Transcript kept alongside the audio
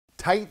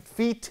tight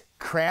feet,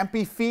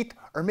 crampy feet,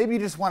 or maybe you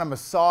just want to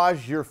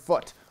massage your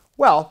foot.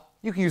 Well,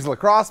 you can use a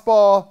lacrosse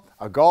ball,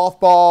 a golf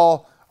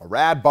ball, a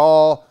rad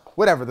ball,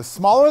 whatever. The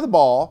smaller the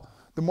ball,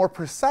 the more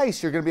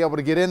precise you're going to be able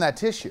to get in that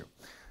tissue.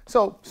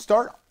 So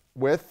start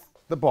with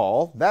the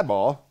ball, that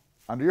ball,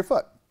 under your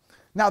foot.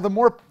 Now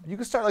you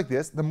can start like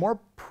this, the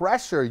more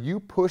pressure you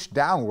push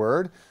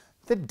downward,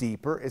 the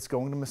deeper it's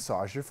going to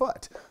massage your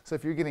foot. So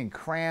if you're getting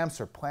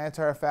cramps or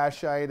plantar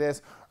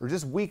fasciitis or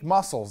just weak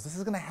muscles, this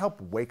is going to help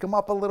wake them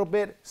up a little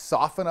bit,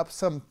 soften up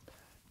some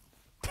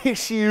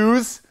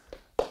tissues.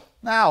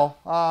 Now,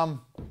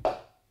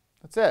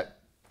 that's it.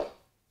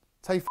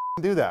 That's how you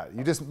do that.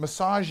 You just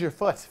massage your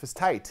foot if it's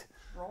tight.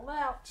 Roll it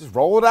out. Just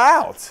roll it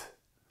out.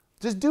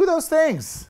 Just do those things.